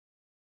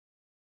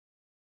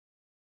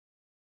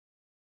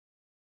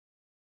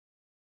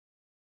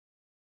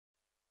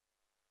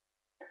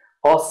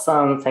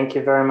Awesome. Thank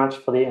you very much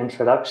for the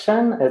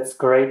introduction. It's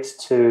great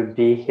to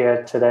be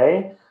here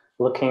today.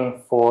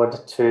 Looking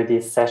forward to the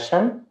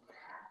session.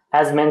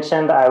 As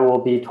mentioned, I will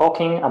be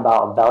talking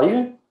about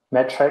value,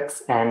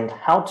 metrics, and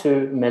how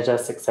to measure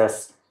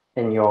success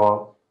in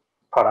your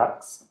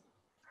products.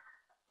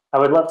 I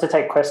would love to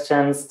take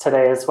questions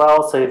today as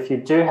well. So if you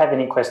do have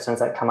any questions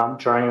that come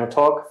up during the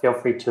talk, feel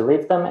free to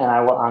leave them and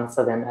I will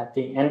answer them at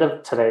the end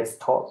of today's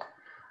talk.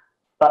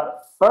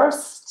 But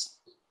first,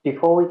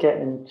 before we get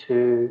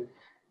into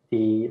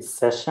the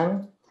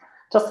session,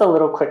 just a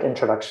little quick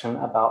introduction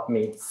about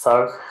me.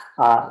 So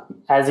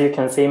as you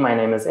can see, my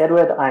name is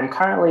Edward. I'm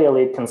currently a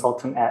lead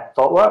consultant at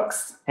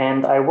Thoughtworks,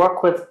 and I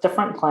work with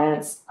different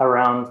clients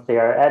around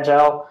their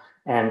agile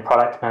and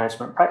product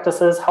management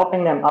practices,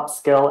 helping them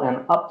upskill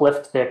and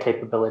uplift their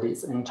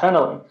capabilities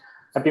internally.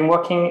 I've been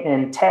working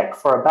in tech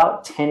for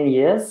about 10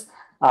 years,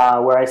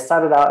 where I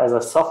started out as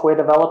a software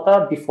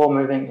developer before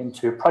moving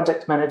into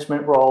project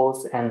management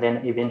roles and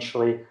then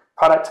eventually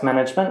product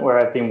management, where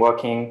I've been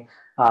working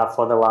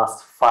for the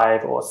last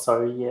 5 or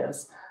so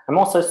years. I'm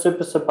also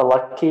super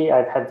lucky.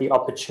 I've had the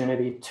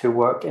opportunity to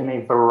work in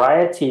a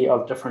variety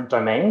of different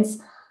domains,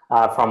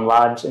 from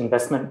large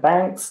investment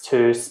banks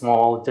to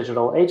small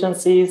digital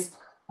agencies,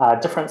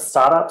 different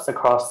startups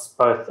across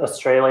both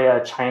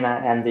Australia,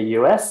 China, and the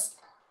US.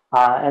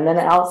 And then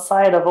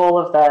outside of all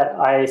of that,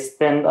 I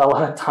spend a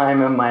lot of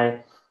time in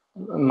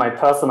my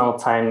personal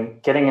time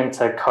getting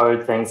into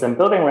code things and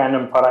building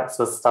random products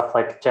with stuff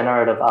like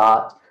generative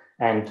art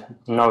and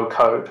no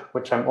code,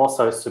 which I'm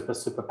also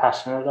super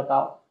passionate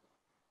about.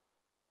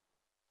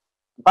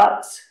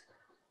 But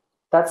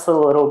that's a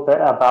little bit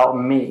about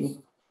me.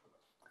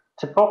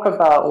 To talk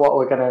about what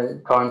we're going to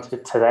go into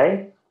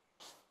today,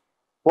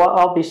 what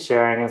I'll be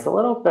sharing is a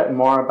little bit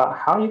more about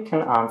how you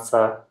can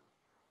answer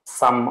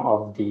some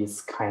of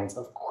these kinds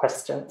of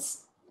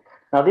questions.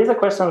 Now, these are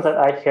questions that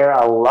I hear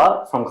a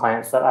lot from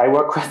clients that I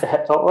work with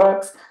at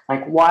Thoughtworks,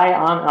 like why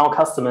aren't our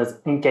customers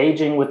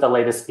engaging with the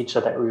latest feature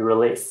that we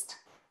released?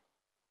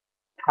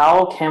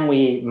 How can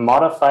we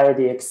modify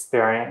the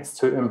experience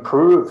to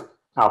improve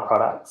our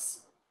products?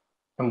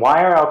 And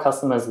why are our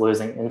customers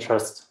losing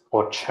interest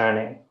or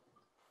churning?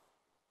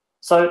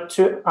 So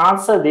to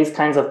answer these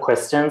kinds of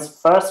questions,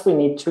 first we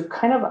need to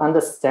kind of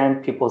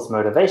understand people's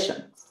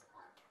motivations.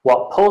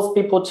 What pulls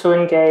people to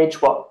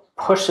engage, what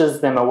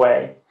pushes them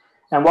away.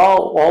 And while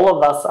all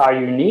of us are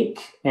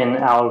unique in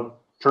our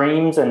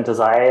dreams and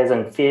desires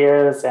and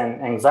fears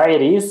and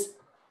anxieties,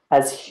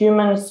 as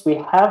humans, we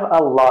have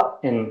a lot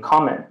in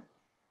common.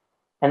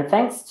 And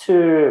thanks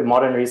to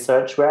modern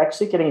research, we're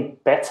actually getting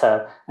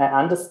better at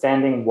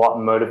understanding what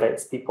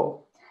motivates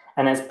people.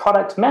 And as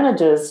product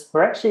managers,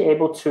 we're actually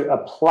able to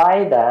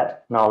apply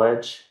that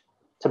knowledge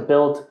to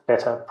build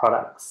better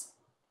products.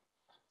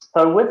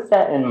 So with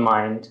that in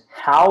mind,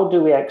 how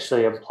do we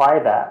actually apply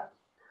that?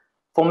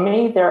 For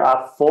me, there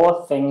are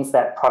 4 things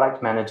that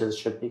product managers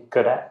should be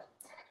good at.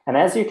 And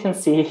as you can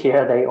see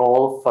here, they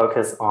all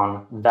focus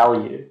on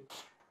value.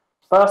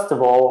 First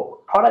of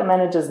all, product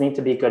managers need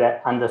to be good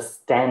at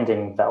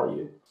understanding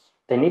value.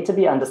 They need to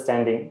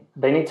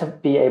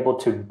be able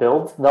to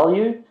build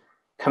value,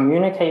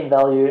 communicate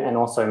value, and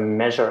also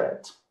measure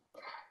it.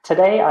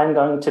 Today, I'm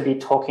going to be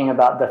talking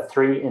about the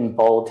 3 in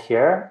bold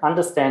here: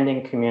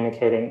 understanding,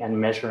 communicating, and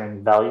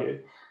measuring value.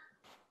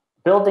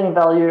 Building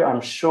value, I'm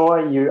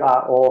sure you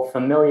are all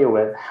familiar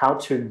with how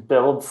to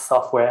build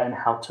software and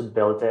how to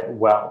build it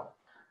well.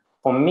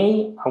 For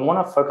me, I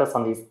want to focus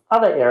on these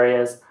other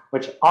areas,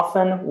 which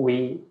often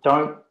we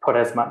don't put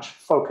as much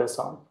focus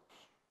on.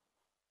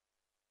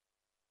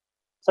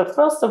 So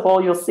first of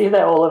all, you'll see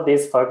that all of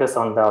these focus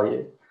on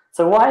value.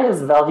 So why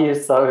is value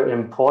so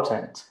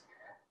important?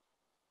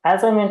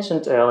 As I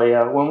mentioned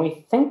earlier, when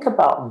we think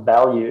about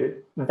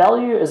value,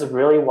 value is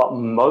really what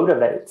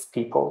motivates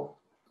people.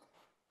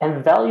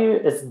 And value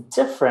is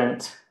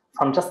different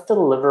from just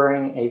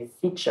delivering a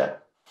feature.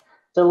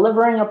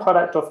 Delivering a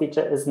product or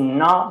feature is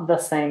not the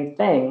same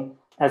thing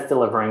as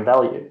delivering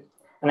value.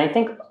 And I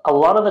think a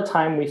lot of the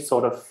time we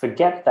sort of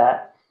forget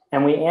that,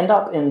 and we end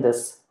up in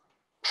this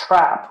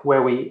trap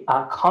where we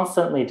are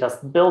constantly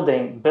just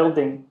building.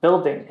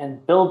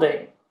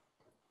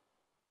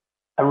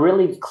 A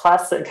really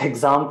classic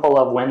example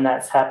of when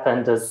that's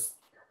happened is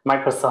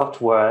Microsoft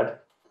Word.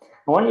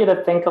 I want you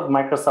to think of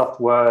Microsoft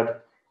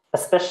Word,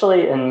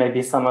 especially in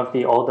maybe some of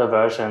the older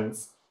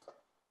versions,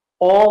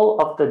 all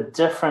of the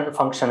different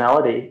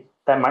functionality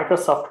that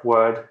Microsoft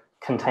Word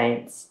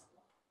contains.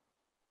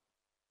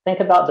 Think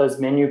about those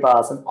menu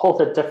bars and all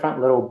the different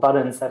little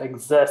buttons that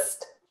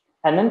exist.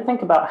 And then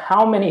think about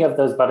how many of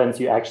those buttons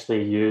you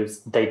actually use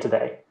day to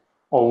day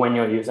or when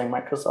you're using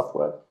Microsoft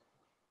Word.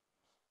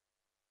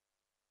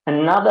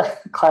 Another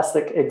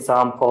classic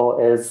example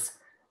is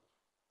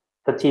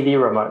the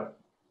TV remote.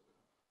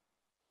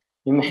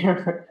 You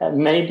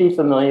may be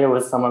familiar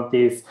with some of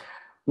these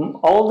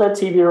older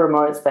TV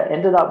remotes that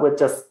ended up with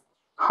just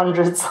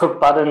hundreds of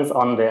buttons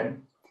on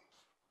them.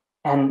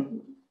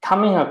 And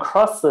coming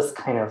across this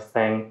kind of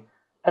thing,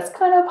 it's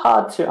kind of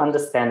hard to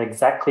understand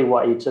exactly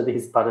what each of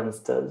these buttons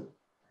did.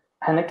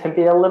 and it can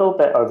be a little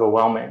bit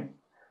overwhelming.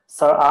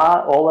 So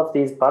are all of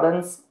these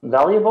buttons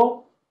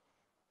valuable?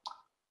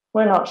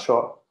 We're not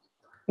sure.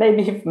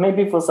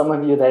 Maybe for some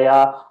of you they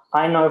are.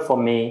 I know for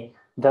me,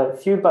 the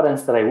few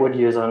buttons that I would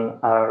use on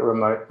a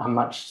remote are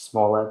much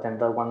smaller than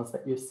the ones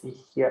that you see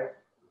here.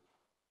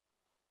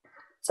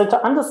 So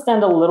to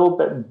understand a little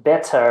bit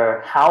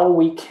better how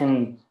we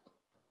can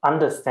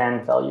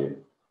understand value,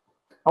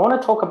 I want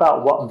to talk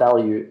about what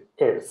value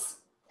is.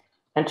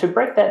 And to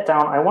break that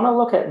down, I want to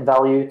look at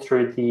value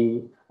through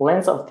the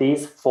lens of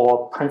these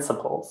 4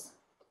 principles.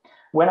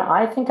 When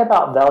I think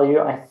about value,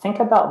 I think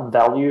about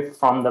value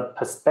from the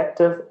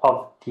perspective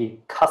of the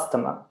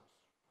customer.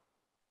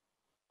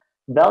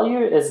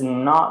 Value is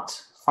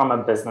not from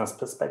a business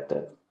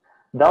perspective.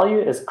 Value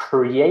is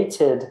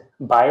created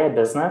by a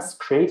business,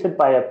 created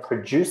by a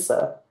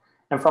producer,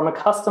 and from a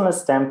customer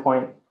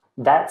standpoint,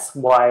 that's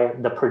why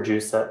the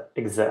producer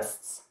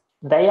exists.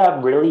 They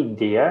are really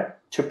there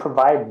to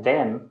provide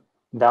them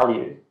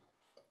value.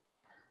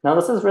 Now,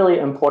 this is really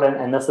important,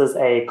 and this is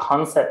a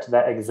concept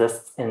that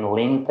exists in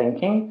lean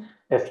thinking,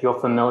 if you're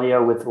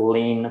familiar with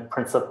lean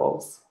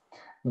principles.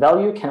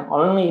 Value can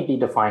only be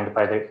defined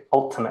by the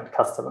ultimate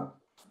customer.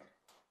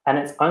 And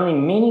it's only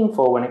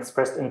meaningful when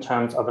expressed in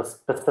terms of a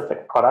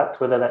specific product,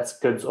 whether that's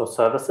goods or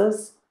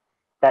services,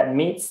 that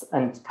meets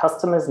a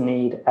customer's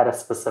need at a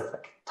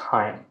specific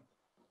time.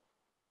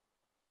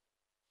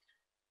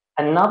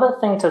 Another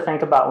thing to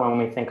think about when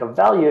we think of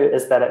value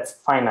is that it's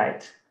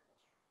finite.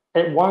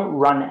 It won't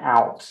run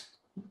out.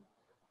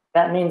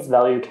 That means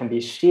value can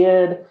be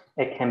shared,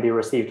 it can be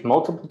received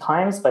multiple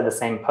times by the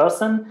same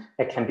person,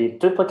 it can be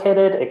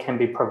duplicated, it can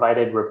be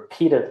provided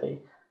repeatedly.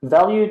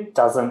 Value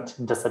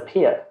doesn't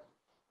disappear.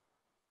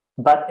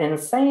 But in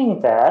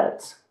saying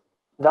that,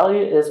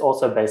 value is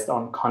also based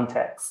on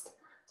context.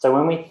 So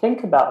when we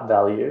think about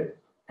value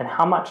and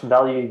how much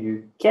value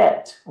you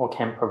get or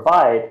can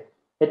provide,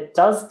 it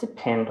does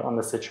depend on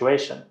the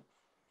situation.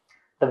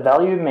 The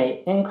value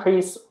may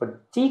increase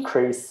or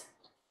decrease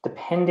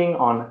depending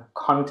on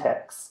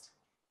context.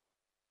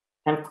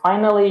 And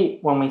finally,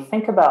 when we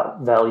think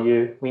about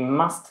value, we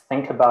must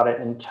think about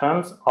it in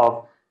terms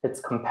of its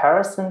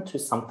comparison to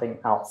something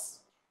else.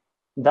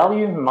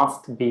 Value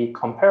must be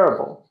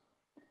comparable.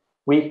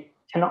 We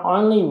can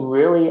only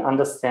really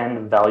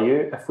understand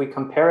value if we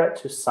compare it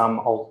to some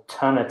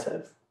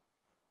alternative.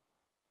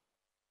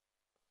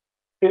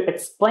 To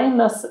explain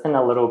this in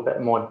a little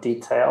bit more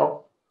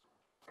detail,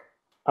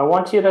 I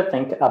want you to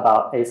think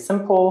about a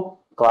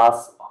simple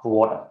glass of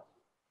water.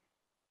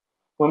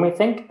 When we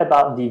think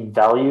about the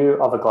value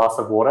of a glass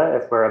of water,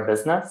 if we're a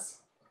business,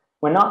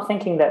 we're not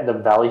thinking that the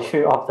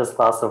value of this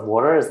glass of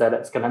water is that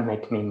it's going to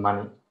make me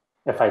money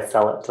if I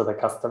sell it to the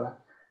customer.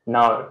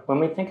 No, when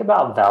we think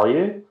about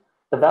value,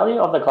 the value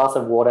of the glass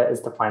of water is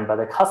defined by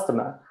the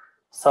customer.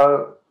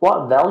 So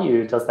what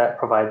value does that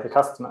provide the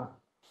customer?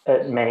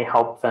 It may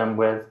help them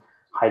with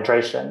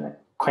hydration, it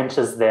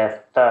quenches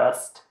their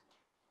thirst.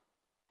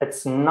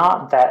 It's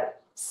not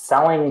that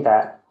selling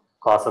that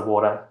glass of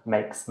water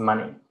makes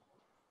money.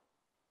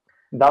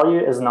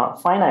 Value is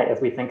not finite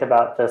if we think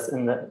about this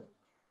in the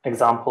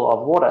example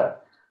of water.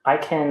 I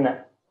can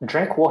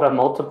drink water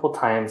multiple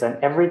times,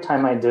 and every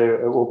time I do,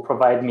 it will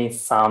provide me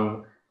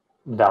some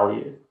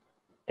value.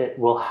 It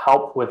will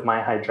help with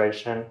my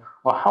hydration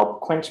or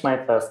help quench my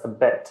thirst a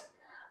bit.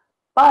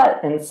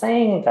 But in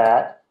saying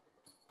that,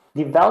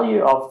 the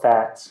value of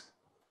that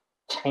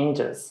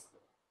changes.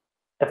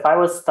 If I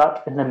was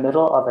stuck in the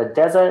middle of a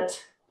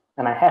desert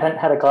and I hadn't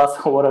had a glass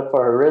of water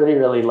for a really,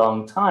 really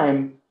long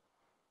time,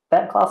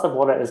 that glass of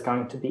water is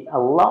going to be a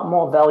lot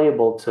more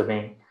valuable to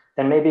me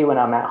than maybe when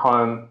I'm at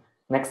home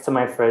next to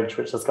my fridge,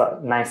 which has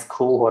got nice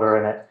cool water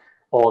in it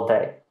all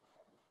day.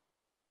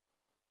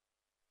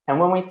 And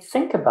when we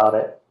think about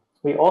it,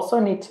 we also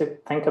need to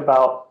think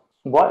about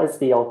what is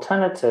the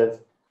alternative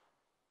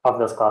of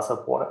this glass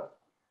of water.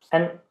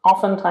 And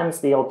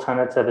oftentimes the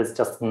alternative is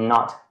just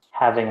not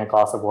having a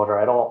glass of water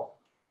at all.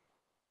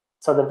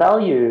 So the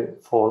value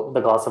for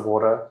the glass of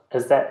water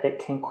is that it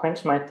can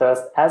quench my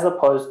thirst as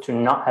opposed to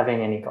not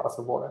having any glass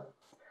of water.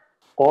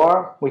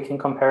 Or we can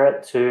compare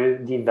it to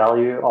the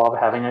value of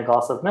having a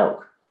glass of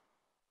milk,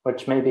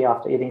 which maybe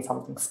after eating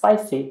something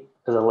spicy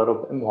is a little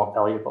bit more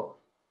valuable.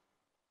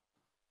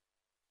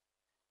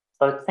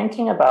 So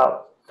thinking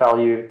about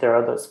value, there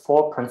are those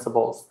 4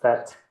 principles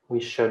that we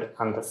should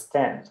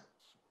understand.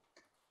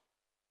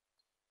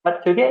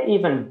 But to get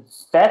even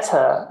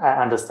better at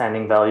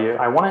understanding value,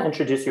 I want to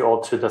introduce you all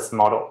to this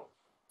model.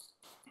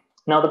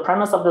 Now, the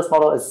premise of this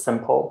model is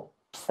simple.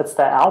 It's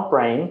that our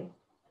brain,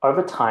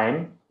 over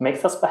time,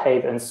 makes us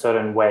behave in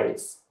certain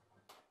ways.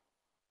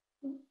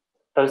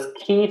 Those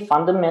key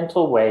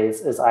fundamental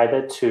ways is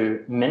either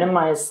to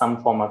minimize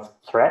some form of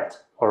threat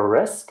or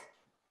risk,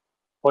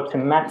 or to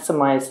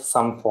maximize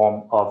some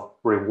form of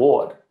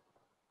reward.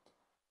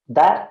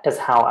 That is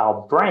how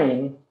our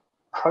brain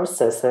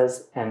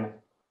processes and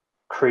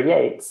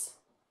creates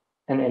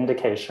an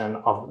indication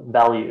of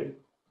value.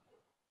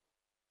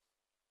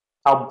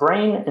 Our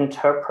brain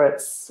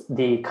interprets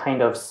the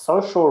kind of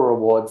social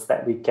rewards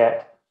that we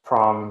get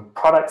from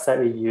products that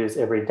we use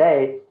every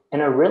day in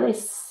a really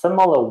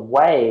similar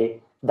way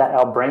that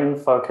our brain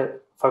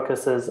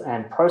focuses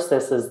and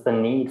processes the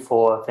need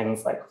for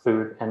things like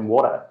food and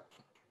water.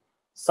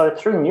 So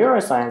through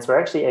neuroscience, we're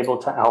actually able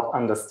to help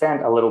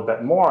understand a little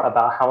bit more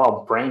about how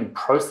our brain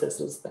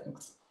processes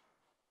things.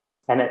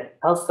 And it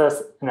tells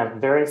us in a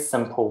very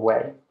simple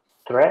way,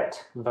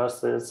 threat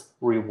versus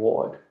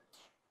reward.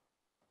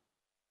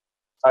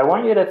 I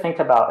want you to think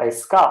about a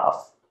scarf.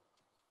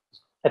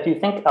 If you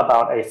think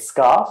about a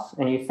scarf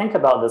and you think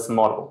about this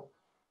model,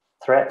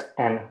 threat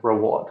and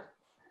reward,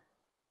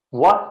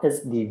 what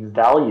is the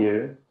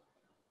value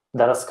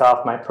that a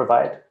scarf might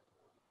provide?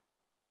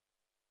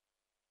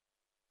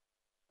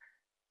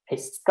 A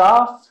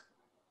scarf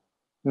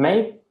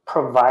may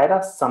provide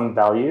us some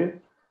value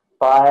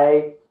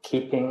by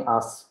keeping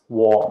us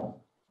warm.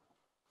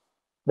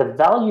 The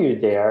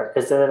value there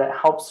is that it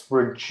helps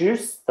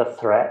reduce the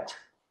threat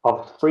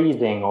of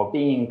freezing or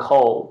being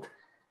cold.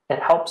 It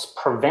helps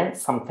prevent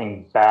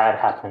something bad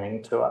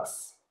happening to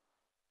us.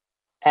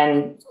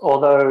 And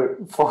although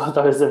for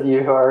those of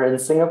you who are in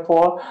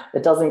Singapore,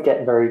 it doesn't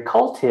get very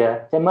cold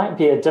here, there might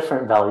be a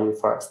different value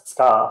for a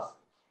scarf.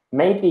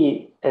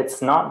 Maybe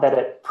it's not that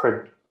it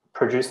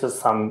produces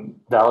some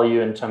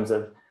value in terms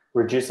of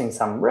reducing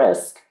some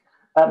risk,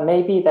 but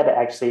maybe that it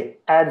actually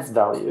adds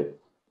value.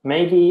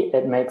 Maybe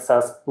it makes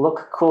us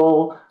look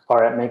cool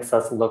or it makes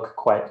us look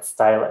quite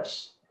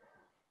stylish.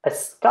 A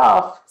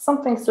scarf,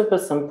 something super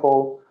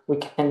simple, we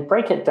can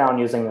break it down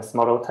using this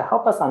model to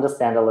help us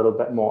understand a little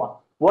bit more.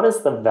 What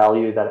is the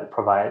value that it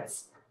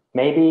provides?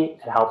 Maybe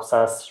it helps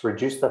us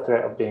reduce the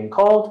threat of being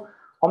cold,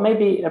 or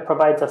maybe it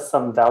provides us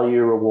some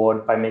value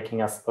reward by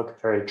making us look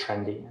very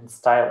trendy and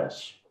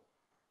stylish.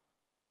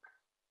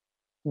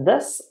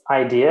 This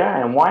idea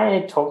and why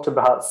I talked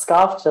about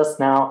scarf just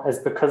now is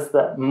because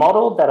the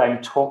model that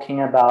I'm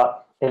talking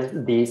about is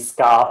the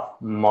scarf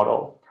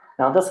model.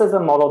 Now, this is a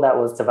model that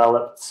was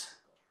developed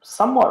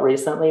somewhat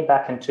recently,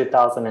 back in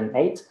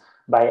 2008,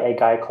 by a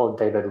guy called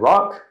David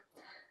Rock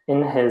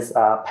in his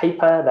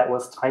paper that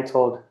was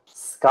titled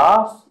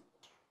Scarf,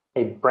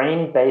 a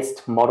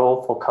brain-based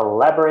model for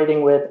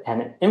collaborating with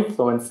and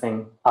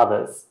influencing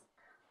others.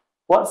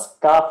 What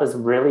Scarf is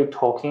really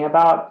talking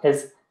about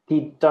is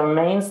the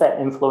domains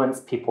that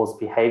influence people's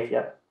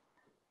behavior,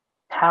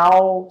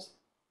 how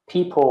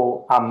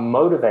people are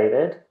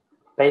motivated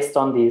based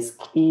on these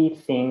key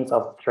themes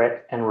of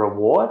threat and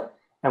reward,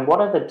 and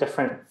what are the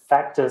different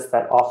factors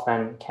that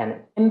often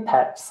can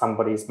impact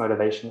somebody's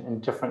motivation in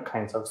different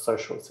kinds of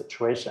social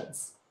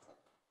situations.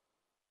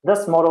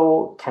 This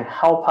model can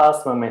help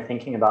us when we're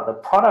thinking about the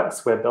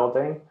products we're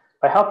building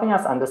by helping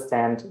us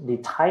understand the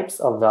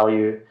types of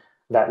value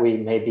that we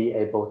may be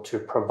able to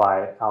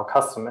provide our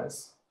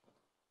customers.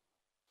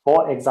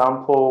 For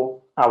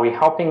example, are we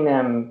helping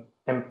them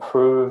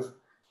improve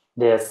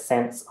their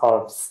sense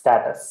of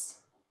status?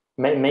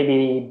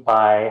 Maybe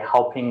by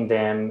helping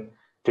them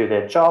do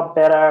their job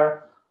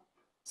better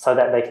so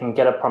that they can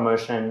get a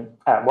promotion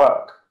at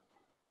work.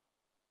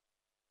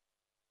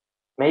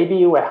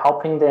 Maybe we're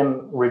helping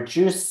them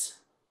reduce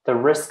the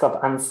risk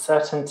of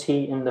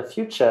uncertainty in the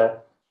future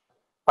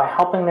by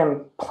helping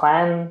them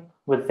plan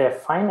with their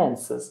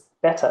finances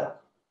better.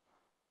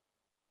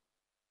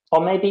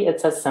 Or maybe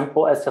it's as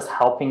simple as just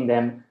helping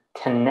them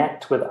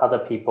connect with other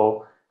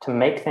people to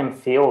make them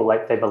feel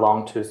like they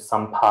belong to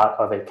some part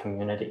of a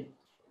community.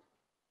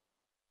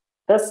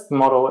 This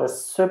model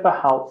is super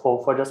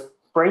helpful for just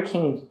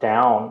breaking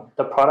down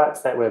the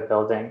products that we're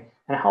building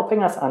and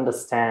helping us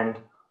understand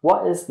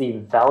what is the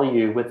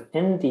value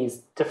within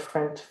these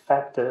different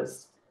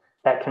factors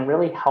that can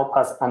really help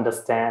us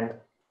understand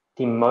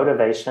the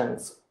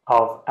motivations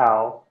of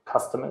our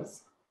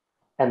customers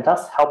and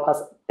thus help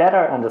us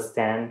better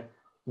understand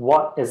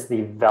what is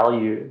the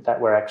value that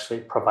we're actually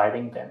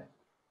providing them.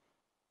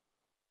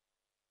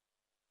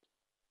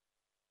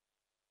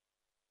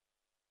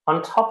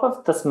 On top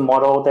of this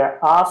model,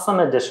 there are some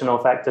additional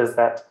factors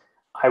that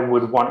I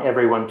would want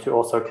everyone to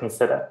also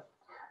consider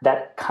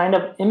that kind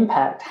of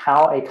impact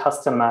how a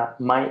customer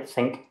might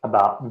think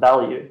about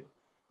value.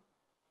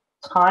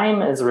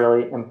 Time is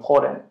really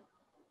important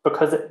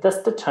because this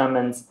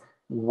determines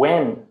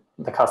when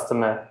the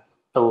customer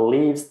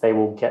believes they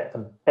will get the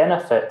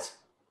benefit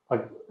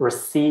or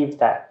receive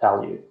that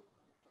value.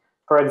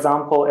 For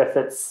example, if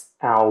it's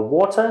our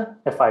water,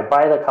 if I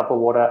buy the cup of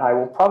water, I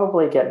will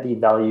probably get the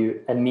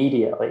value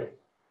immediately.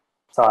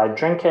 So I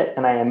drink it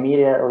and I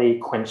immediately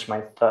quench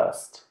my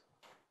thirst.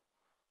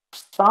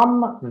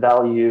 Some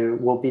value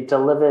will be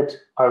delivered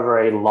over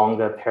a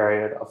longer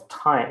period of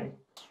time.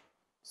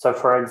 So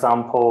for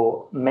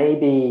example,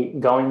 maybe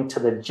going to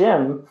the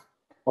gym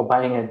or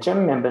buying a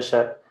gym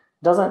membership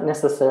doesn't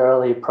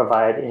necessarily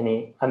provide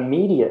any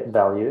immediate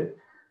value,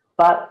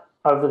 but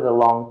over the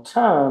long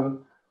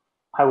term,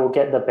 I will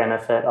get the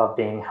benefit of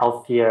being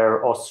healthier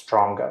or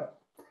stronger.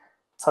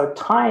 So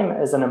time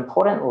is an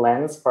important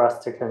lens for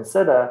us to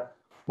consider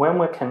when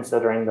we're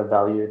considering the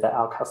value that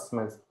our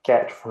customers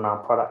get from our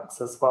products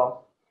as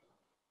well.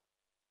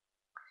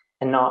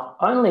 And not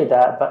only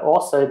that, but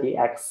also the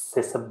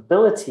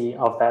accessibility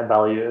of that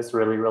value is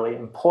really, really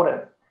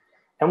important.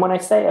 And when I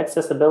say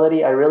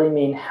accessibility, I really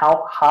mean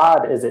how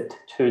hard is it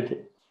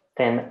to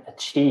then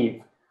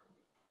achieve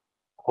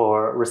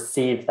or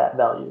receive that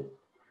value?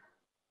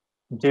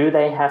 Do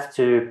they have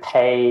to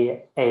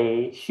pay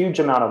a huge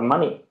amount of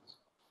money?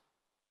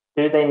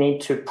 Do they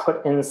need to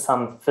put in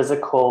some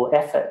physical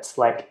effort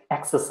like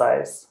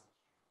exercise?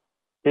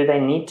 Do they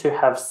need to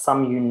have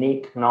some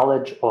unique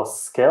knowledge or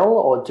skill,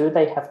 or do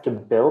they have to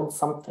build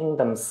something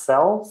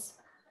themselves?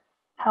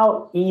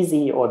 How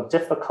easy or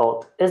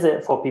difficult is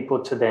it for people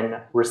to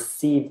then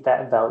receive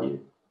that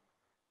value?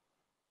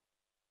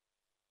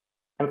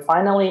 And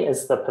finally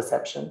is the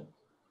perception.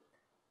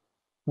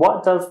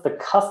 What does the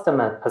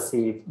customer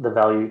perceive the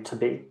value to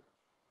be?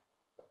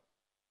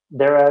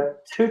 There are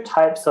two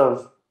types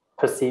of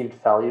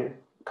perceived value.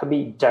 It could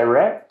be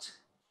direct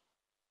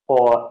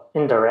or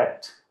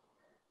indirect.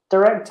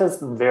 Direct is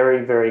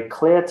very, very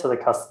clear to the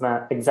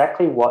customer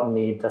exactly what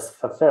need this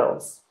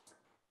fulfills.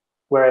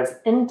 Whereas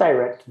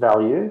indirect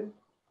value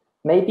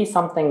may be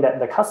something that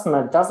the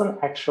customer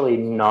doesn't actually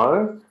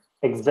know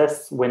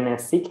exists when they're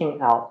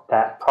seeking out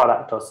that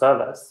product or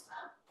service,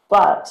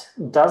 but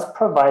does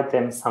provide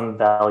them some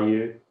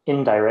value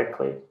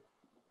indirectly.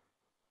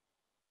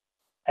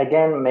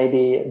 Again,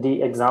 maybe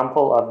the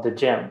example of the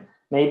gym.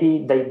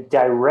 Maybe the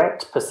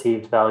direct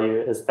perceived value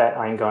is that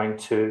I'm going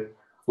to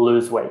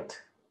lose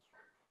weight.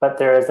 But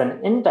there is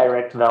an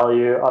indirect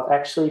value of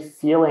actually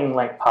feeling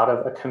like part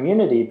of a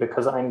community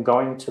because I'm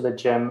going to the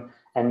gym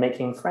and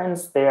making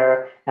friends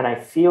there, and I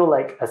feel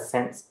like a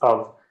sense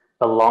of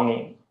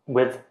belonging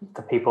with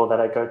the people that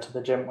I go to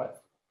the gym with.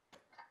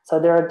 So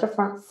there are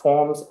different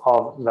forms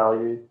of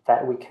value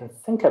that we can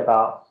think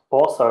about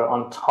also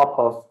on top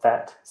of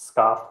that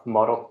scarf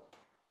model.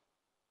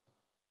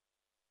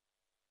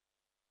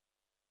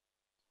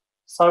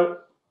 So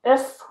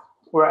if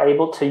we're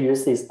able to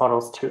use these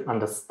models to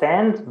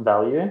understand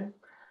value,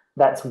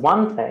 that's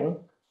one thing,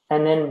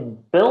 and then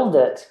build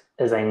it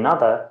is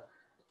another.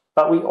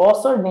 But we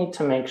also need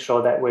to make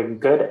sure that we're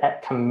good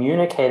at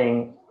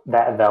communicating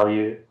that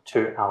value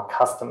to our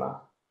customer.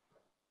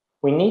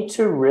 We need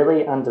to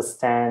really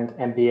understand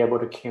and be able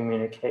to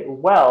communicate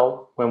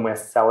well when we're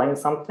selling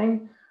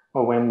something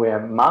or when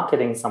we're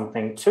marketing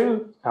something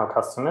to our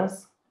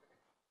customers,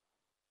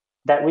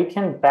 that we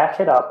can back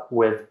it up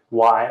with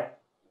why.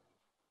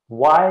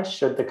 Why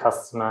should the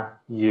customer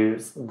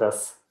use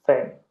this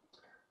thing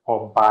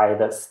or buy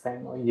this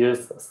thing or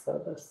use this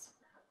service?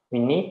 We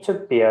need to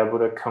be able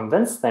to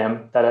convince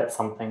them that it's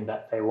something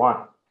that they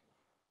want.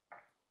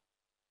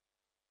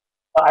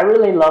 I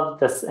really love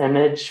this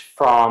image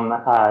from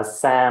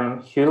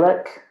Sam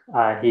Hulick.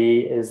 He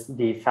is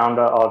the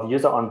founder of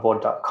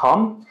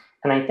useronboard.com.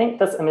 And I think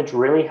this image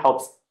really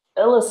helps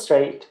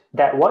illustrate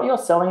that what you're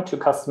selling to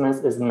customers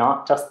is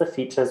not just the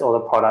features or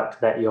the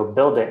product that you're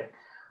building.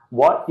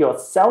 What you're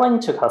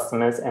selling to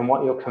customers and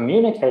what you're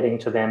communicating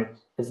to them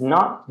is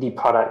not the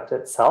product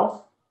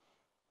itself,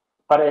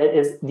 but it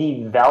is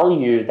the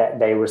value that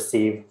they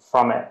receive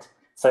from it.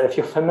 So if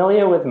you're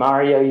familiar with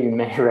Mario, you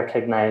may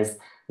recognize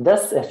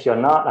this. If you're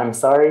not, I'm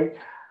sorry.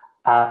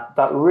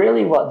 But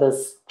really what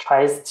this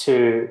tries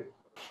to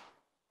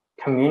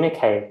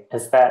communicate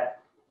is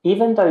that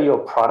even though your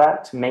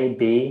product may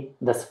be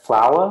this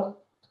flower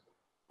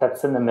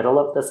that's in the middle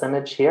of this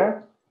image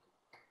here,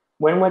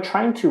 when we're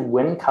trying to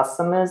win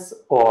customers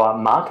or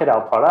market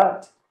our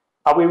product,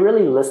 are we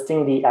really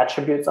listing the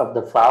attributes of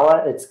the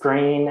flower? It's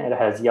green, it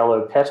has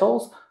yellow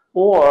petals,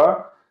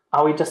 or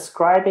are we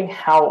describing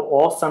how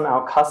awesome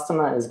our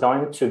customer is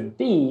going to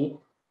be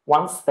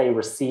once they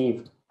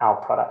receive our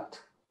product?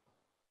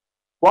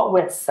 What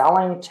we're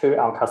selling to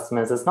our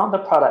customers is not the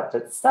product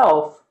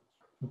itself,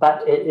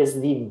 but it is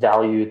the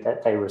value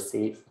that they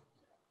receive.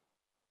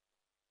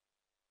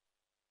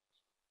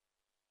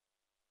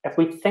 If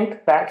we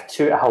think back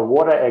to our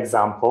water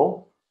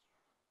example,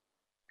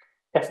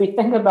 if we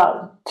think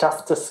about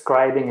just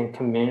describing and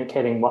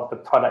communicating what the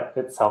product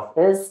itself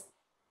is,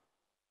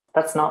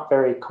 that's not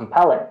very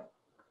compelling.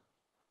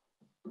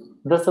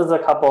 This is a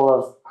cup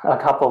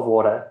of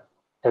water.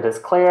 It is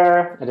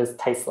clear, it is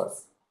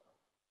tasteless.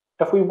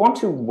 If we want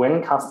to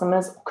win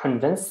customers,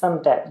 convince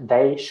them that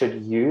they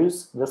should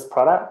use this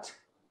product,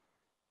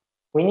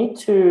 we need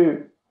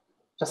to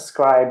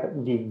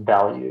describe the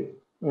value,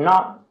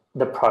 not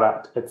the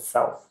product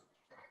itself.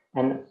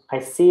 And I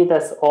see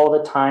this all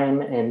the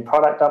time in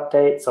product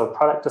updates or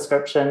product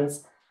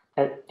descriptions.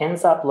 It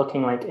ends up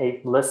looking like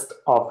a list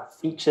of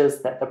features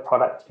that the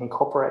product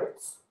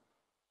incorporates.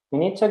 We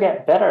need to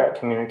get better at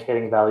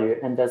communicating value,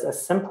 and there's a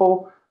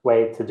simple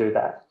way to do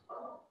that.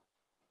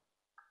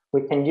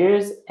 We can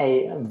use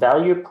a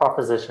value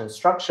proposition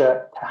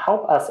structure to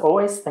help us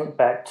always think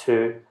back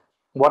to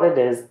what it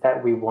is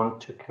that we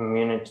want to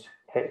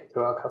communicate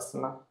to our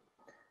customer.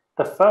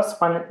 The first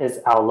one is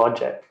our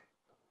logic.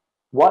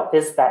 What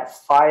is that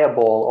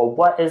fireball, or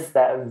what is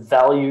that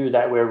value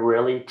that we're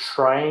really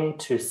trying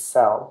to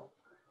sell?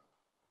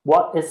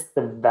 What is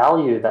the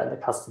value that the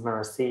customer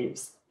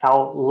receives?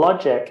 Our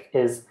logic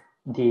is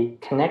the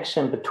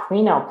connection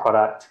between our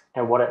product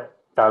and what it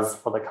does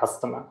for the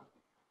customer.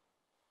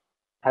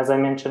 As I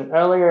mentioned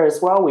earlier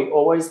as well, we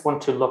always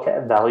want to look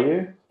at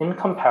value in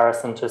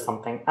comparison to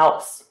something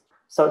else.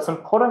 So it's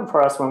important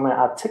for us when we're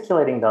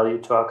articulating value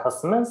to our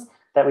customers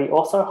that we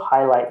also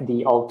highlight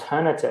the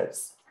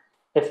alternatives.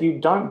 If you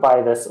don't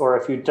buy this or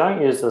if you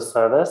don't use this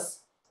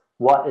service,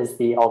 what is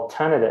the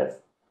alternative?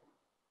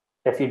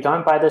 If you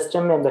don't buy this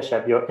gym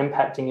membership, you're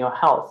impacting your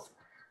health.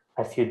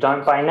 If you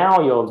don't buy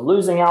now, you're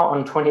losing out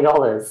on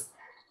 $20.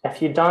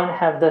 If you don't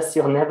have this,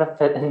 you'll never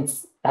fit in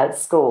at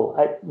school.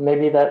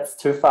 Maybe that's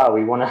too far.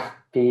 We want to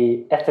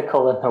be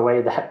ethical in the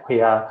way that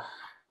we are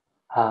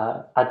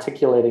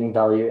articulating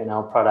value in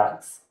our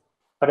products.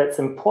 But it's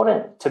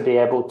important to be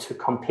able to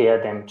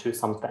compare them to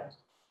something.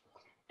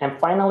 And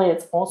finally,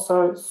 it's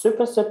also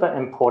super, super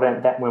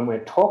important that when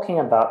we're talking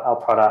about our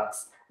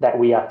products, that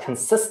we are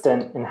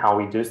consistent in how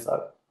we do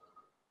so.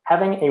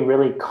 Having a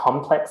really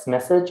complex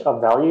message of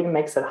value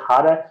makes it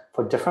harder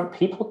for different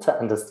people to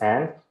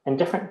understand and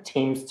different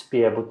teams to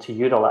be able to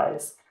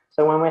utilize.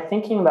 So when we're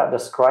thinking about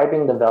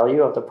describing the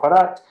value of the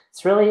product,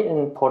 it's really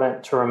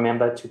important to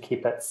remember to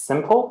keep it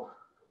simple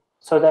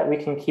so that we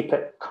can keep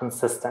it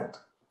consistent.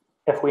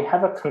 If we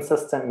have a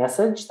consistent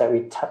message that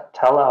we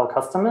tell our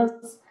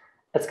customers,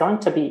 it's going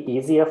to be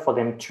easier for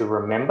them to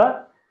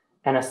remember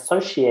and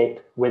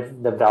associate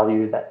with the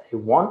value that they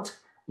want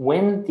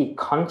when the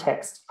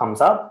context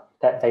comes up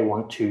that they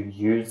want to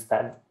use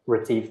that,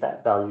 receive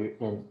that value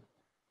in.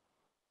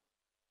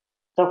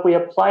 So if we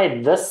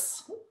apply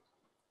this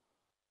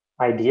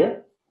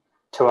idea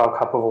to our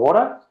cup of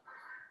water,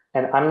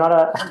 and I'm not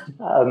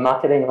a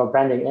marketing or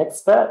branding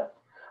expert,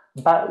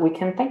 but we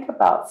can think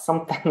about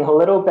something a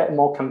little bit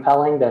more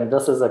compelling than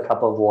this is a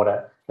cup of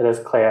water. It is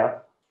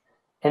clear.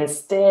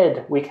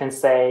 Instead, we can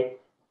say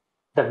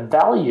the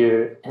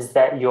value is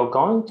that you're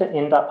going to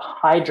end up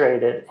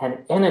hydrated and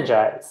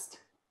energized.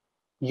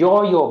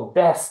 You're your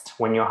best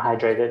when you're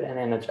hydrated and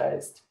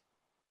energized.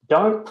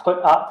 Don't put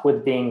up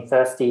with being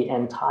thirsty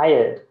and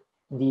tired.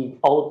 The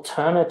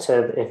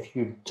alternative if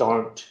you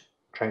don't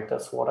drink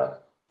this water.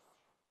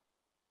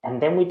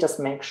 And then we just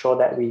make sure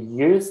that we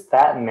use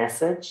that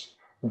message,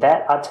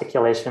 that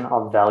articulation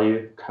of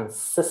value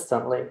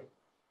consistently.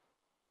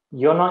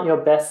 You're not your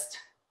best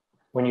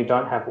when you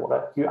don't have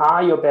water. You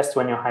are your best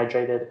when you're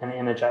hydrated and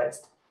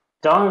energized.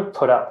 Don't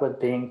put up with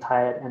being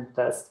tired and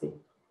thirsty.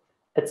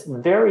 It's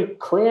very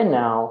clear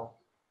now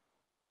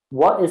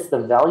what is the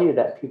value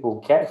that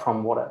people get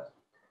from water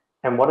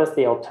and what is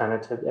the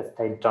alternative if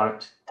they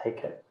don't take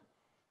it.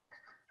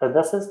 So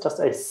this is just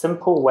a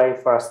simple way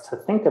for us to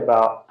think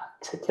about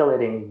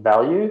articulating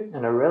value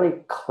in a really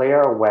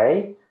clear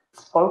way,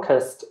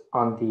 focused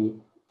on the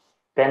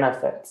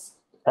benefits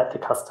that the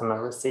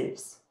customer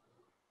receives.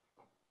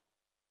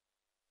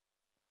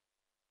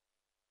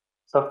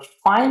 So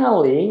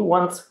finally,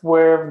 once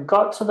we've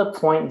got to the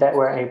point that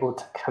we're able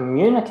to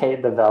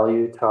communicate the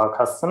value to our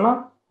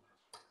customer,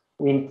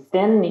 we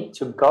then need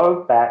to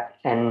go back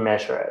and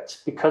measure it.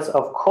 Because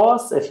of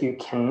course, if you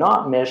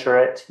cannot measure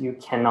it, you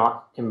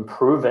cannot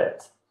improve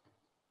it.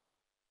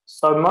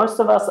 So most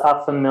of us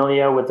are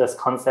familiar with this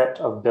concept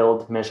of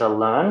build, measure,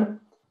 learn.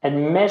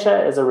 And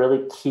measure is a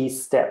really key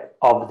step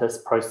of this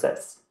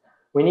process.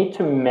 We need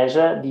to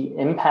measure the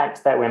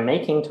impact that we're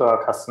making to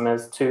our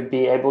customers to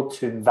be able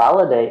to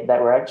validate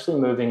that we're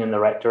actually moving in the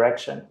right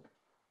direction.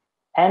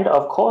 And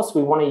of course,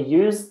 we want to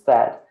use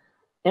that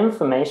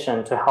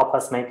information to help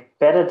us make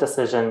better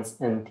decisions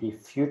in the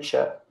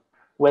future,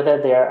 whether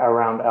they're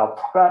around our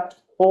product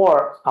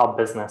or our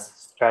business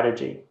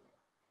strategy.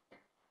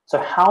 So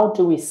how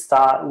do we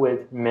start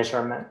with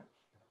measurement?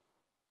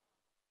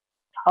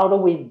 How do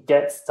we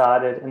get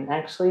started and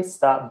actually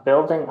start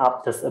building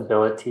up this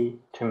ability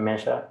to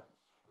measure?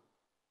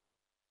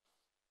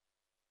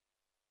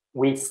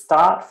 We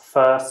start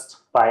first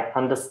by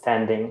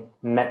understanding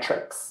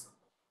metrics.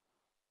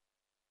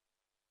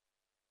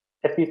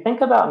 If you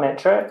think about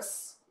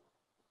metrics,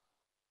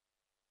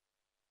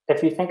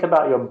 if you think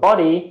about your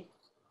body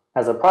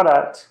as a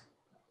product,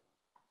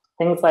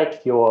 things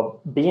like your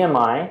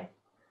BMI,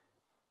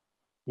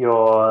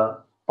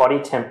 your body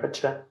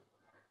temperature,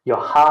 your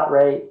heart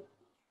rate,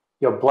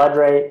 your blood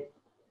rate,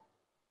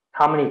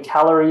 how many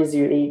calories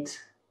you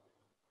eat,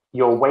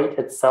 your weight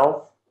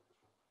itself,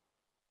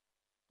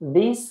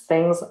 these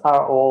things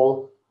are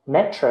all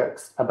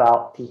metrics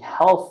about the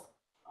health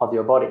of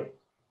your body.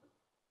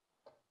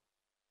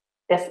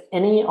 If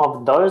any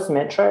of those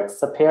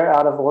metrics appear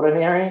out of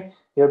ordinary,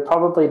 you'd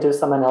probably do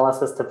some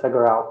analysis to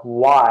figure out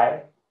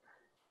why.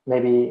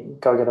 Maybe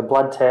go get a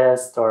blood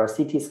test or a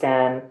CT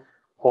scan,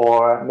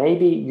 or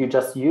maybe you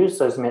just use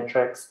those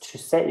metrics to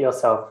set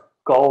yourself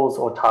goals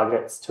or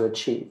targets to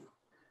achieve.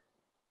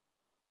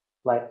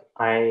 Like,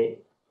 I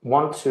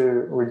want to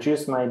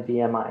reduce my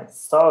BMI,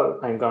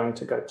 so I'm going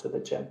to go to the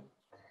gym.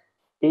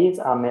 These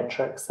are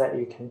metrics that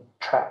you can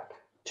track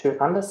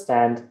to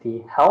understand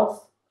the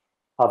health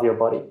of your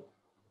body.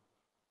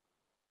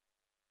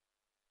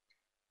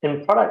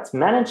 In product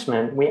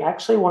management, we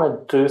actually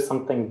want to do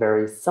something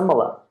very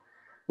similar.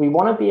 We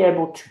want to be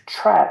able to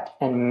track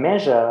and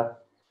measure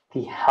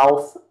the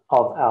health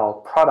of our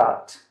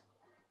product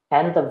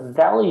and the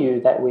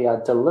value that we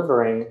are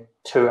delivering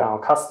to our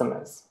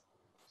customers.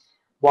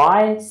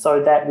 Why?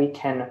 So that we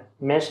can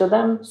measure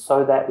them,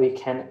 so that we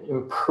can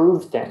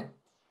improve them.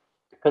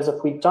 Because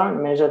if we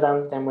don't measure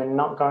them, then we're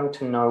not going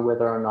to know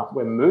whether or not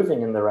we're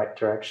moving in the right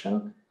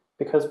direction,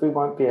 because we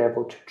won't be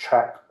able to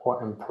track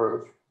or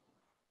improve.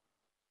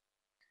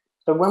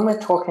 So when we're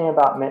talking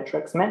about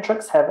metrics,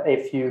 metrics have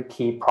a few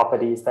key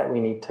properties that we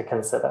need to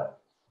consider.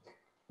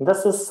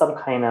 This is some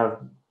kind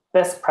of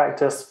best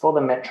practice for the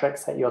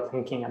metrics that you're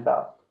thinking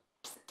about.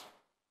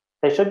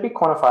 They should be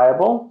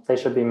quantifiable, they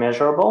should be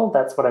measurable.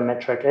 That's what a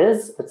metric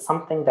is. It's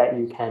something that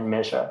you can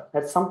measure.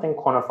 It's something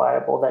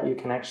quantifiable that you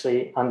can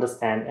actually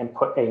understand and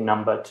put a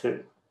number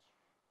to.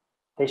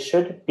 They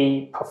should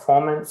be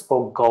performance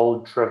or goal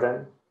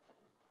driven.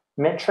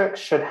 Metrics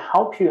should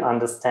help you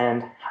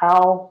understand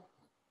how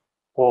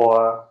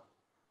or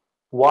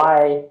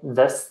why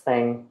this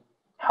thing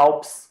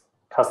helps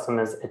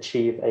customers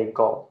achieve a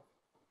goal.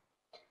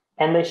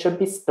 And they should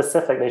be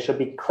specific. They should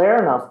be clear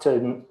enough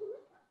to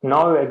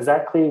know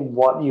exactly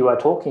what you are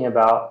talking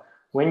about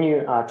when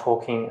you are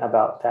talking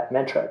about that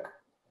metric.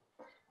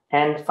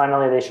 And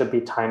finally, they should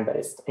be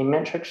time-based. A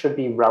metric should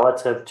be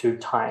relative to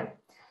time.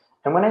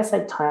 And when I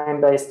say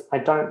time-based, I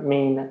don't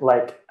mean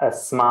like a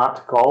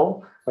SMART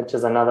goal, which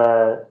is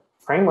another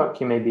framework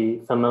you may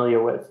be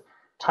familiar with.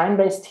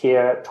 Time-based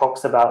here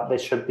talks about they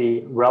should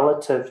be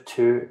relative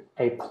to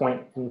a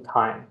point in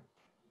time,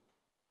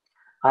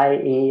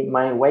 i.e.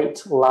 my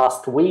weight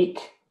last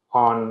week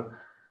on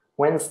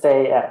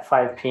Wednesday at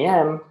 5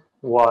 p.m.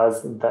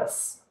 was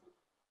this.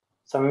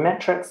 So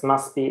metrics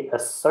must be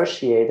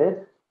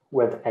associated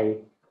with a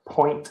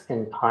point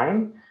in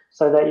time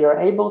so that you're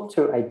able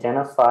to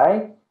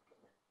identify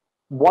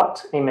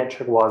what a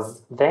metric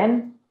was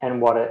then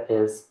and what it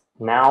is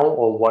now,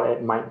 or what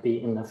it might be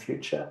in the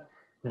future.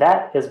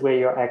 That is where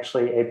you're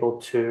actually able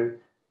to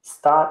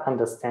start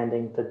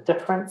understanding the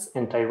difference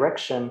in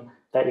direction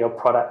that your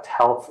product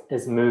health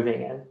is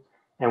moving in,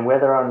 and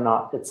whether or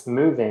not it's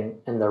moving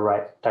in the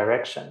right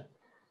direction.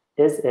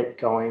 Is it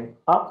going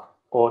up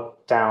or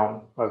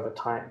down over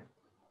time?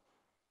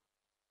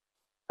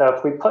 So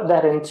if we put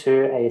that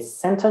into a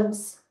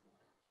sentence,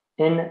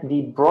 in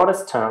the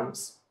broadest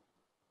terms,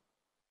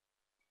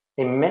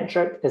 a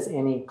metric is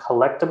any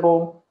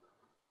collectible,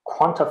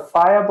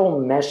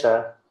 quantifiable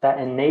measure that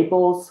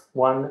enables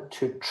one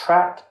to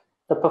track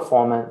the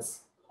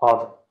performance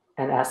of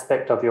an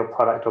aspect of your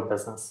product or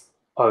business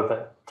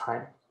over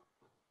time.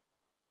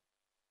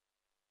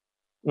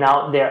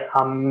 Now, there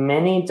are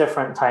many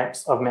different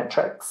types of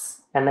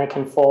metrics, and they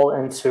can fall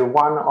into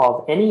one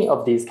of any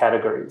of these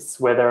categories,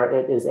 whether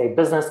it is a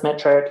business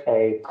metric,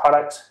 a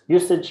product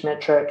usage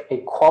metric, a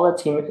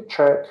quality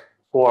metric,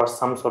 or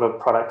some sort of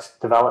product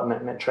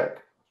development metric.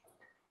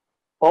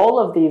 All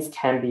of these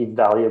can be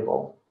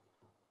valuable.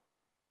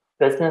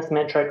 Business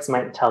metrics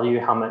might tell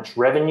you how much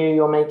revenue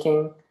you're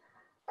making.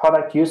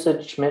 Product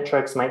usage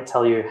metrics might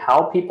tell you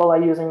how people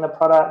are using the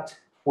product,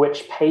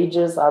 which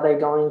pages are they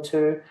going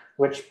to,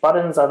 which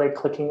buttons are they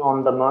clicking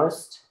on the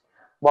most,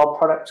 while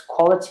product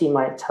quality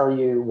might tell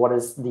you what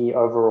is the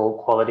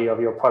overall quality of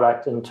your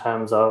product in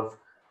terms of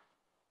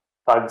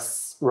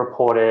bugs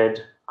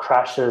reported,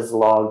 crashes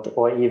logged,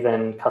 or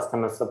even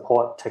customer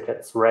support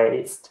tickets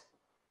raised.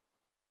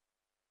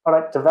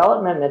 Product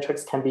development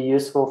metrics can be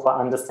useful for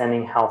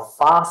understanding how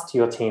fast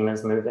your team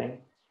is moving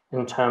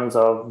in terms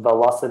of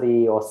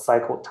velocity or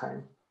cycle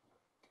time.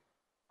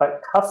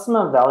 But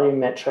customer value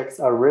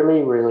metrics are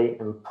really, really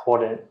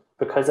important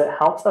because it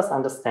helps us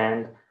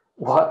understand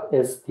what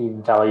is the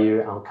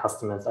value our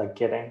customers are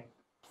getting.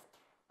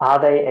 Are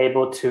they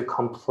able to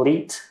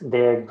complete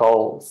their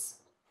goals?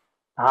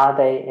 Are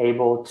they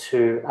able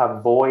to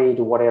avoid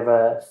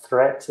whatever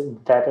threat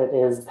that it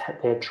is that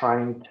they're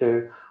trying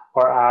to,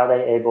 or are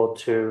they able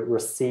to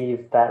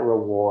receive that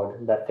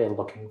reward that they're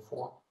looking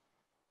for?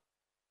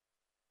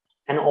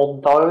 And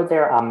although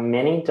there are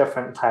many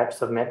different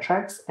types of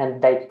metrics,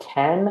 and they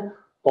can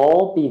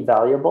all be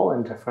valuable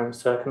in different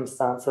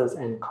circumstances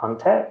and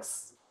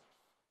contexts,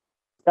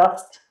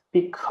 just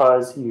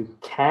because you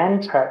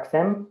can track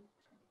them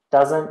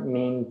doesn't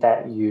mean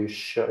that you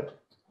should.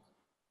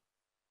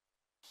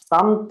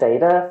 Some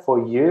data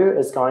for you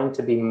is going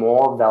to be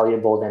more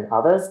valuable than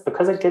others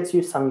because it gives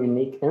you some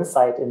unique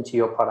insight into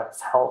your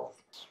product's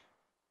health.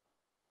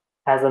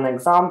 As an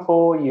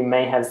example, you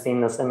may have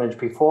seen this image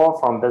before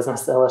from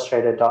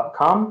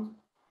businessillustrated.com.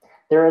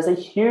 There is a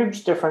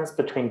huge difference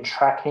between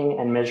tracking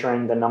and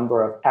measuring the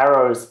number of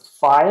arrows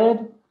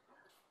fired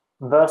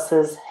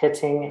versus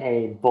hitting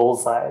a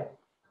bullseye.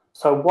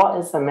 So what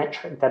is the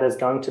metric that is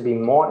going to be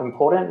more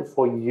important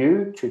for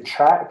you to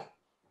track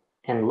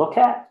and look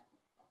at?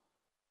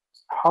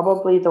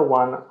 Probably the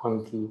one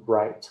on the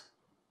right.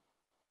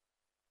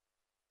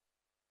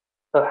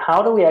 So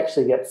how do we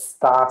actually get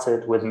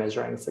started with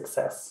measuring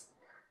success?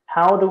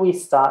 How do we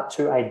start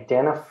to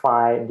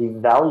identify the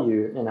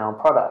value in our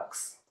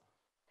products?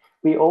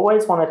 We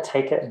always want to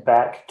take it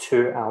back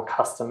to our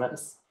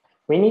customers.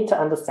 we need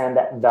to understand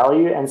that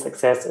value and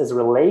success is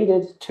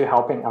related to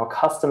helping our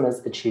customers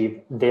achieve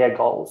their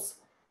goals.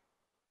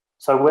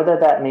 So whether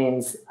that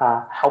means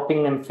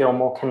helping them feel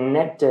more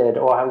connected,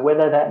 or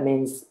whether that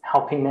means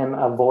helping them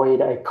avoid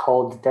a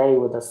cold day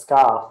with a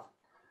scarf,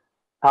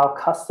 our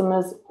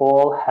customers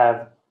all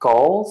have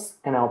goals,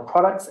 and our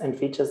products and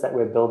features that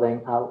we're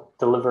building are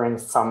delivering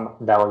some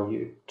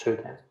value to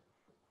them.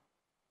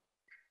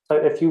 So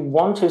if you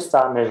want to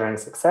start measuring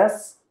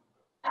success,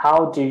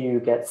 how do you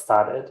get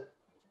started?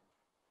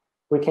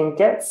 We can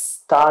get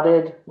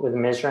started with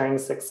measuring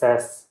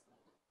success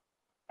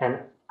and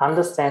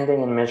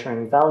understanding and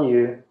measuring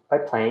value by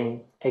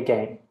playing a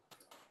game.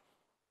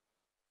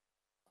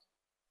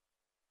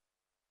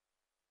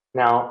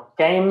 Now,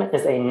 game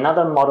is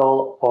another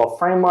model or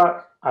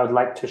framework I would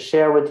like to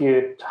share with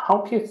you to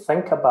help you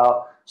think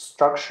about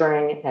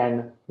structuring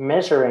and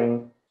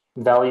measuring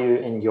value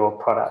in your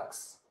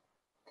products.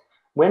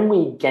 When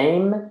we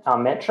game our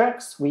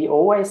metrics, we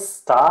always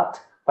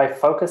start by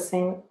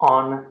focusing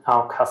on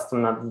our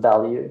customer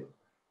value,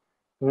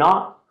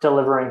 not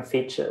delivering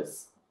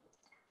features.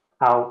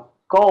 Our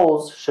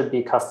goals should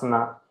be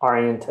customer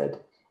oriented.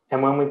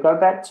 And when we go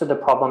back to the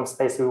problem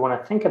space, we want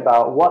to think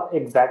about what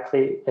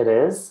exactly it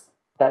is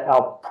that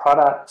our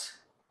product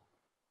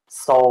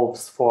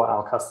solves for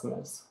our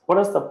customers. What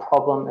is the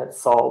problem it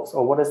solves,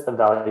 or what is the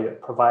value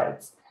it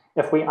provides?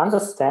 If we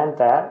understand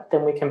that,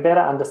 then we can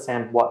better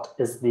understand what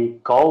is the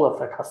goal of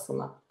the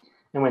customer.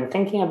 And when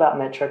thinking about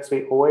metrics,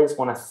 we always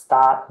want to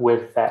start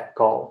with that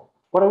goal.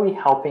 What are we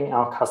helping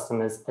our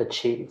customers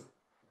achieve?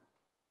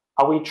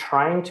 Are we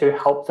trying to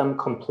help them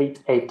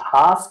complete a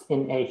task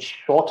in a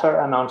shorter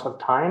amount of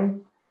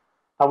time?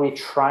 Are we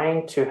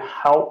trying to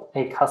help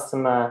a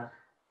customer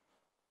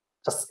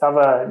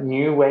discover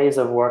new ways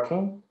of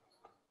working?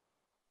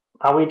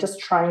 Are we just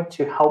trying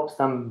to help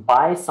them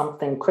buy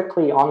something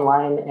quickly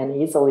online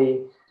and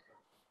easily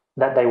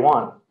that they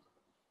want?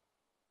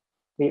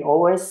 We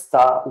always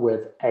start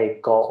with a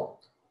goal.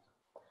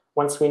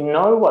 Once we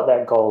know what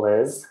that goal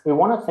is, we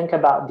want to think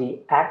about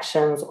the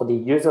actions or the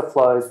user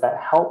flows that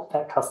help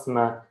that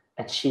customer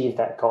achieve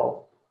that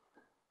goal.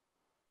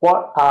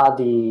 What are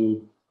the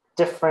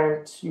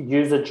different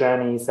user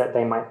journeys that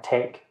they might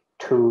take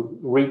to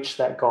reach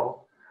that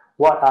goal?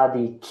 What are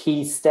the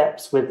key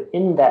steps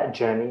within that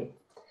journey?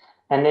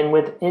 And then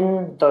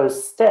within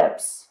those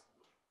steps,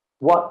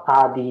 what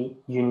are the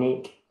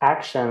unique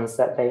actions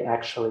that they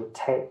actually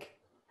take?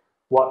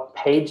 What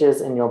pages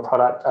in your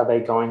product are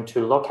they going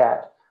to look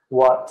at?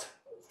 What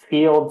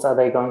fields are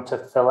they going to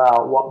fill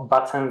out? What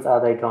buttons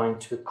are they going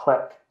to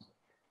click?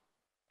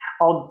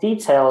 How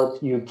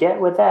detailed you get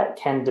with that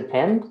can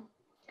depend.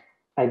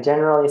 I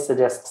generally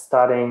suggest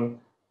starting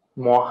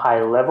more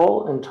high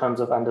level in terms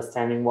of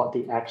understanding what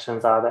the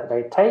actions are that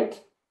they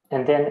take.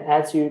 And then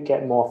as you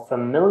get more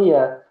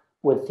familiar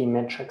with the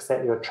metrics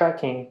that you're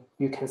tracking,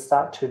 you can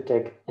start to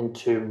dig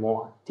into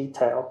more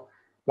detail.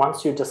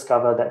 Once you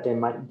discover that there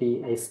might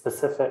be a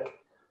specific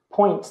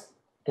point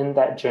in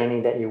that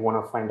journey that you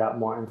want to find out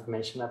more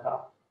information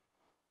about.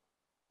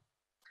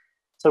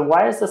 So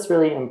why is this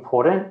really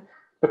important?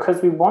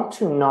 Because we want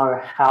to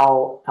know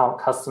how our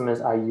customers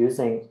are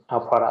using our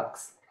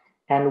products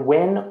and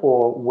when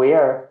or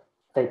where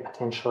they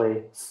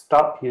potentially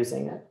stop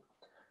using it.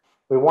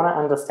 We want to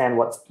understand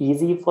what's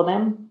easy for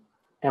them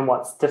and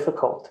what's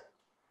difficult.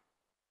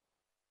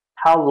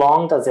 How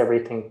long does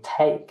everything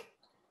take?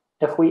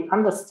 If we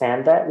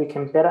understand that, we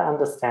can better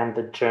understand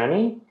the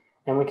journey,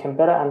 and we can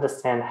better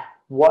understand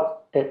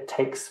what it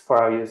takes for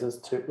our users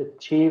to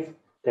achieve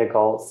their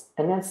goals,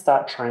 and then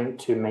start trying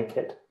to make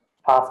it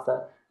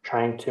faster,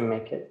 trying to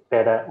make it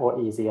better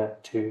or easier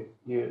to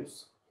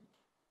use.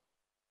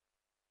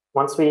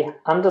 Once we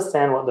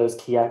understand what those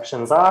key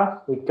actions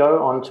are, we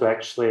go on to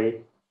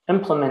actually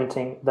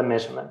implementing the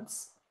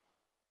measurements.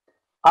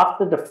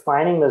 After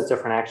defining those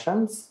different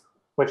actions,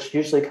 which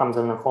usually comes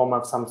in the form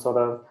of some sort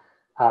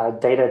of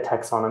data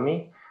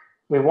taxonomy,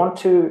 we want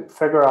to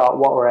figure out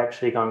what we're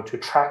actually going to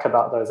track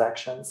about those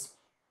actions.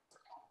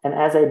 And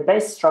as a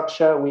base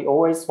structure, we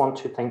always want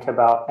to think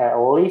about, at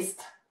least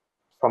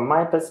from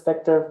my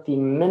perspective, the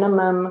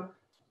minimum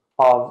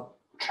of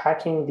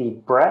tracking the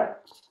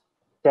breadth,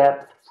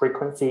 depth,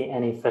 frequency,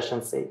 and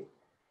efficiency.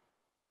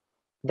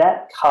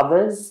 That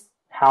covers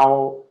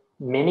how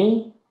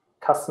many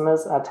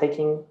customers are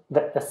taking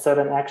a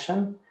certain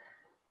action.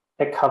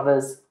 It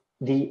covers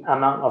the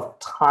amount of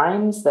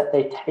times that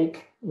they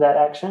take that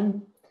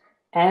action,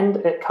 and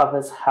it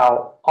covers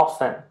how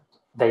often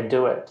they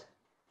do it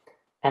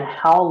and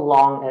how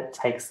long it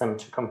takes them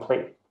to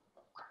complete.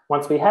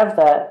 Once we have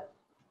that,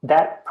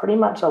 that pretty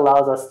much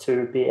allows us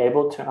to be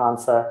able to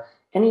answer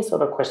any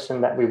sort of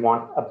question that we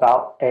want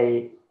about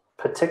a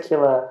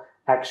particular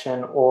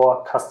action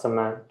or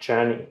customer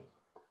journey.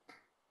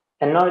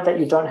 And note that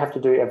you don't have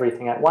to do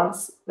everything at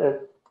once.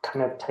 It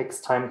kind of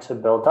takes time to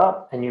build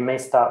up, and you may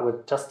start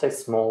with just a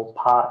small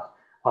part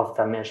of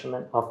the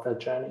measurement of the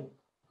journey.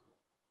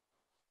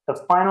 The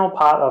final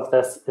part of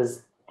this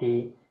is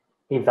the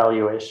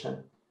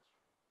evaluation.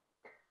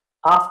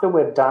 After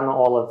we've done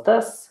all of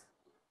this,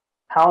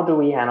 How do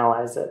we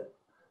analyze it?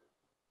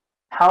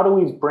 How do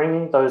we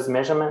bring those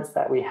measurements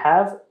that we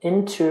have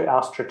into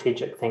our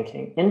strategic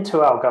thinking,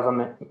 into our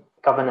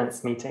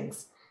governance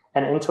meetings,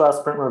 and into our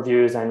sprint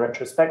reviews and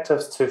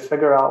retrospectives to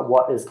figure out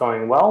what is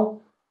going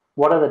well?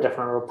 What are the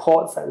different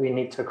reports that we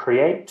need to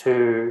create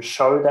to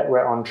show that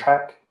we're on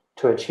track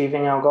to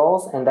achieving our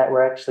goals and that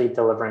we're actually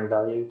delivering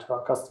value to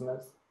our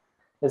customers?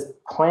 There's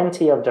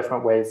plenty of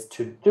different ways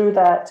to do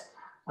that,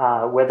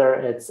 whether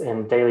it's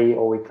in daily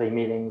or weekly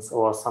meetings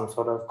or some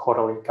sort of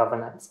quarterly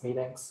governance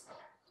meetings.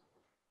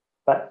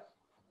 But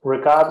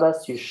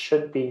regardless, you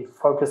should be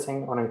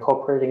focusing on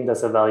incorporating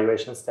this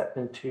evaluation step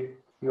into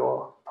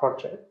your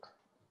project.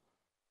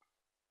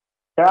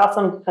 There are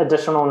some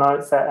additional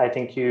notes that I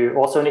think you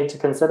also need to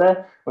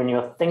consider when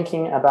you're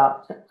thinking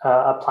about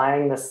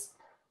applying this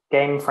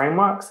game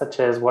framework, such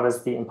as what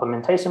is the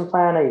implementation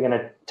plan? Are you going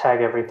to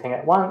tag everything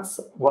at once?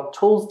 What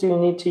tools do you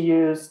need to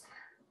use?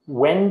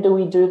 When do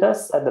we do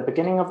this? At the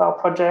beginning of our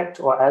project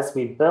or as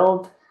we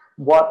build?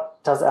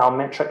 What does our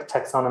metric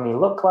taxonomy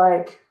look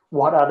like?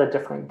 What are the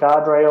different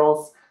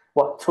guardrails?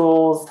 What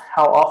tools?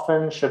 How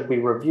often should we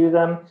review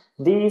them?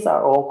 These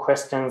are all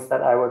questions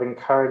that I would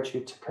encourage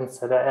you to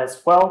consider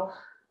as well.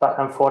 But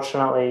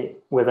unfortunately,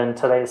 within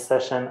today's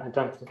session, I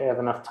don't think I have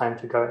enough time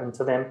to go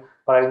into them,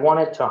 but I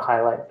wanted to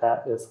highlight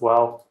that as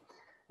well.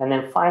 And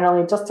then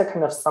finally, just to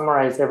kind of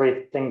summarize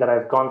everything that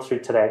I've gone through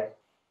today,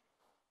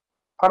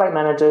 product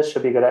managers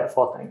should be good at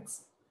 4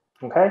 things,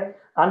 okay?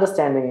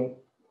 Understanding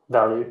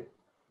value,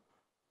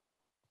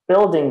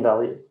 building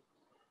value,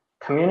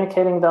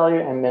 communicating value,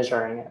 and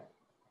measuring it.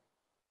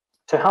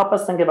 To help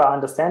us think about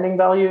understanding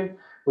value,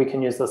 we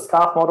can use the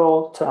SCARF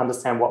model to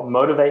understand what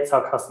motivates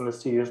our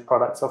customers to use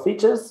products or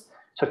features.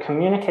 To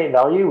communicate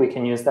value, we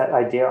can use that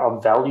idea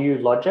of value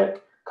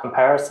logic,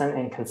 comparison,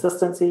 and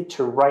consistency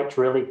to write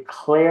really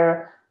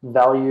clear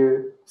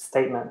value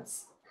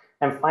statements.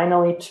 And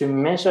finally, to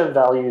measure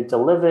value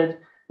delivered,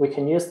 we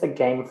can use the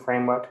game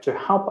framework to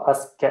help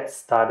us get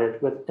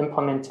started with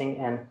implementing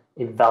and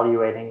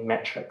evaluating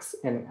metrics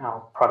in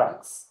our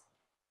products.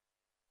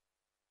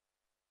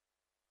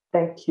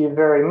 Thank you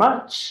very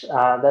much.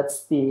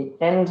 That's the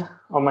end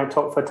of my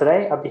talk for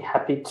today. I'd be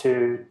happy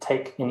to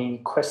take any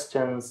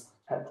questions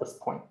at this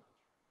point.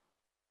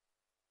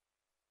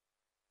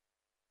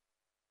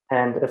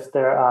 And if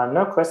there are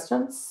no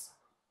questions,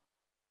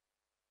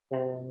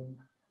 then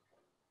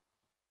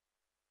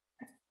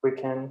we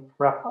can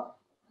wrap up.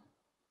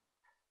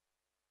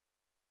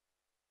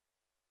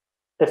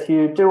 If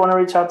you do want to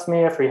reach out to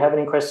me, if you have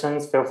any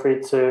questions, feel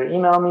free to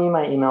email me.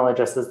 My email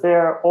address is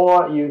there,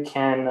 or you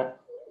can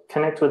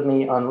connect with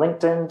me on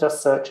LinkedIn.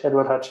 Just search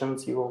Edward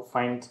Hutchins. You will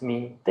find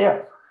me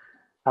there.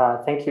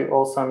 Thank you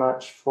all so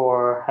much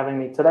for having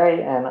me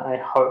today, and I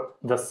hope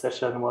this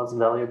session was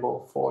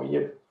valuable for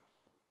you.